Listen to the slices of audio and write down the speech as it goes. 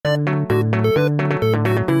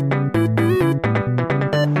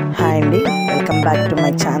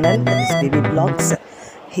my channel, that is BB Blogs.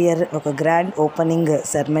 Here oka grand opening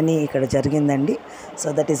ceremony ikkada jarigindandi. So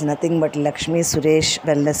that is nothing but Lakshmi Suresh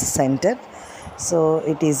Wellness Center. So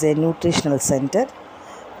it is a nutritional center.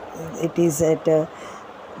 It is at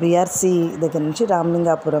BRC దగ్గర నుంచి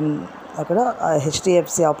రామలింగాపురం అక్కడ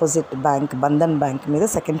HDFC opposite bank Bandhan bank మీద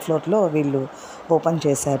second ఫ్లోర్లో వీళ్ళు open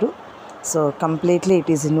చేశారు. So completely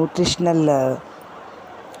it is nutritional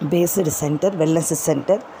based centre, wellness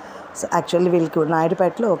centre. So actually వీళ్ళకి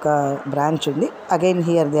నాయుడుపేటలో ఒక branch ఉంది. Again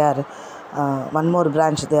here they are one more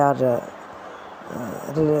branch they are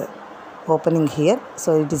opening here. So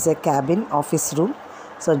it is a cabin office room.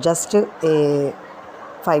 So just a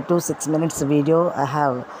 5 to 6 minutes video I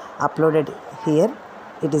have uploaded here.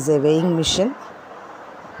 It is a weighing machine.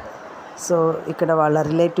 So ikkada valla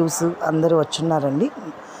relatives andaru vachunnaranడి.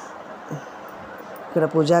 ఇక్కడ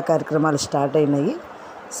పూజా కార్యక్రమాలు start అయినాయి.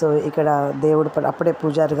 So ఇక్కడ దేవుడు అప్పుడే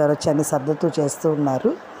పూజారి గారు వచ్చి అన్ని సర్దుతూ చేస్తూ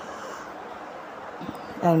ఉన్నారు.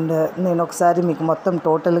 అండ్ నేను ఒకసారి మీకు మొత్తం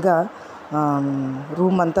టోటల్గా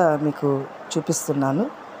రూమ్ అంతా మీకు చూపిస్తున్నాను.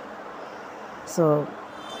 సో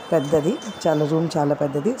పెద్దది, రూమ్ చాలా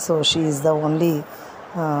పెద్దది. So she is the only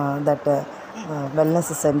that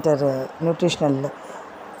wellness centre nutritional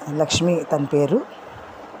Lakshmi తన పేరు,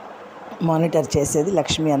 మానిటర్ చేసేది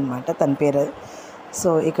లక్ష్మి అన్నమాట తన పేరు. సో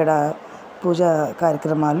ఇక్కడ పూజా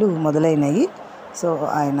కార్యక్రమాలు మొదలైనవి. సో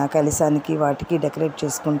ఆయన కలశానికి వాటికి డెకరేట్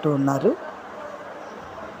చేసుకుంటూ ఉన్నారు.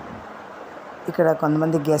 ఇక్కడ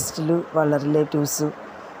కొంతమంది గెస్టులు వాళ్ళ రిలేటివ్స్.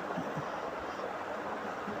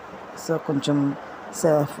 సో కొంచెం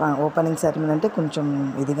ఓపెనింగ్ సెరమనీ అంటే కొంచెం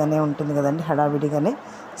ఇదిగానే ఉంటుంది కదండి, హడావిడిగానే.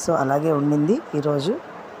 సో అలాగే ఉండింది ఈరోజు.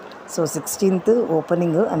 సో 16th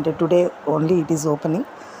ఓపెనింగ్, అంటే today only it is opening.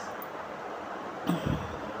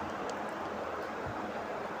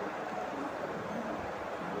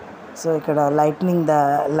 So ఇక్కడ లైట్నింగ్ ద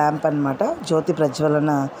ల్యాంప్ అన్నమాట, జ్యోతి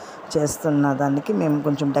ప్రజ్వలన చేస్తున్న దానికి మేము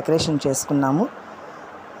కొంచెం డెకరేషన్ చేసుకున్నాము.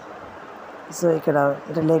 సో ఇక్కడ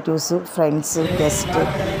రిలేటివ్స్, ఫ్రెండ్స్, గెస్ట్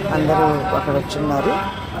అందరూ అక్కడ వచ్చున్నారు.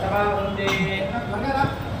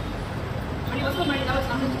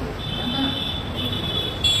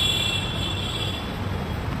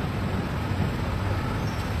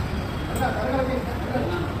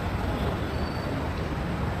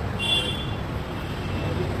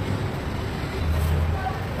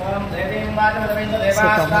 సో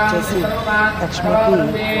తను వచ్చేసి లక్ష్మికి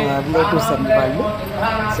రిలేటివ్స్ అండి వాళ్ళు.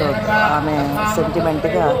 సో ఆమె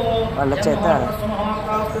సెంటిమెంట్గా వాళ్ళ చేత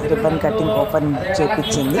రిబ్బన్ కటింగ్ ఓపెన్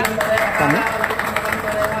చేపించింది తను.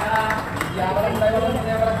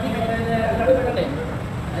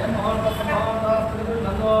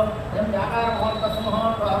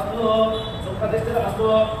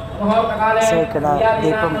 సో ఇక్కడ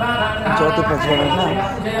దీపం జ్యోతి ప్రజ్వలన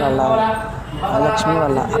వాళ్ళ లక్ష్మి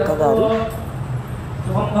వాళ్ళ అక్కగారు.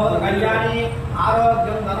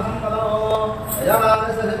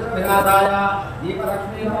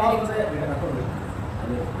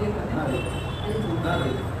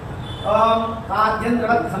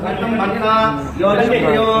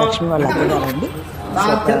 లక్ష్మి వాళ్ళ అక్కగారండి.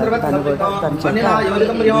 తను కూడా తన చేత జ్యోతి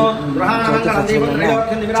ప్రజ్వలన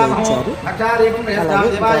చేయించారు. అలాగే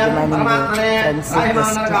ఇంకా రిమైనింగ్ ఫ్రెండ్స్,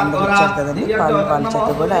 గెస్ట్ అందరూ వచ్చారు కదండి, వాళ్ళ చేత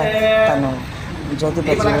కూడా తను జ్యోతి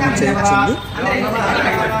ప్రజ్వలన చేయించింది.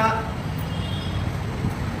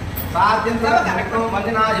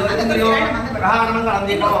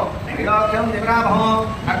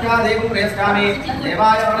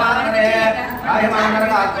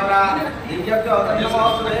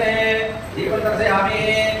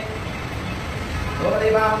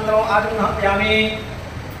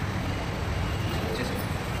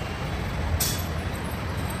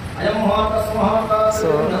 So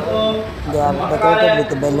they are decorated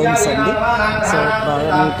with balloons అండి. సో బాగా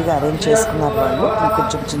నీట్గా అరేంజ్ చేసుకున్నారు వాళ్ళు.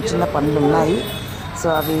 కొంచెం చిన్న చిన్న పనులు ఉన్నాయి. సో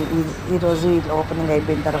అవి ఈరోజు ఓపెనింగ్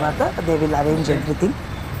అయిపోయిన తర్వాత they will arrange everything.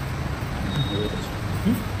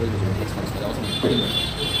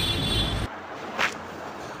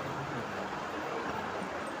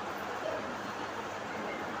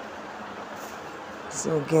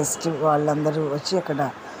 So guest వాళ్ళందరూ వచ్చి అక్కడ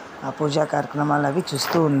ఆ పూజా కార్యక్రమాలు అవి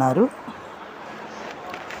చూస్తూ ఉన్నారు.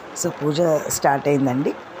 సో పూజ స్టార్ట్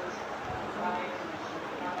అయిందండి.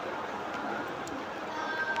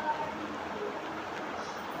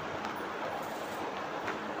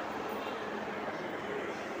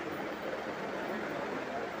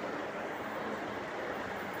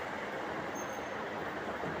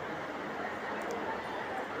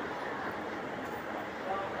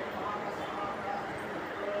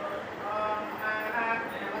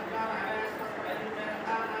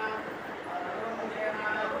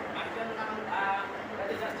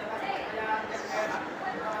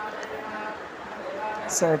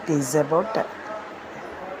 So it is about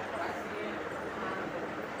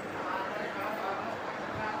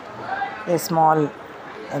a small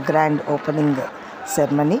grand opening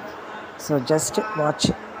ceremony. So just watch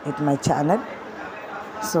it my channel.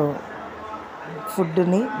 So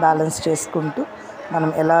ఫుడ్ని బ్యాలెన్స్ చేసుకుంటూ మనం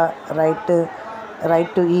ఎలా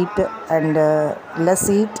right to eat and less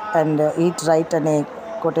eat and eat right అనే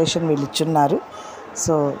కొటేషన్ వీళ్ళు ఇచ్చున్నారు.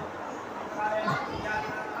 So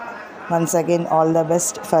once again all the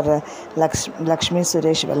best for Lakshmi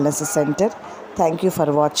Suresh wellness centre. Thank you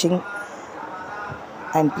for watching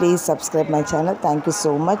and please subscribe my channel. Thank you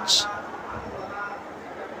so much.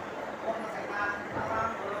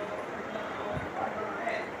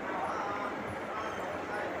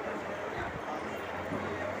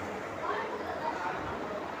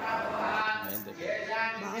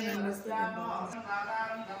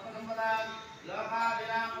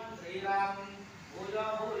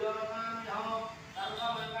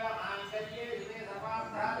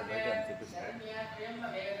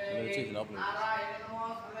 వచ్చేసి లోపల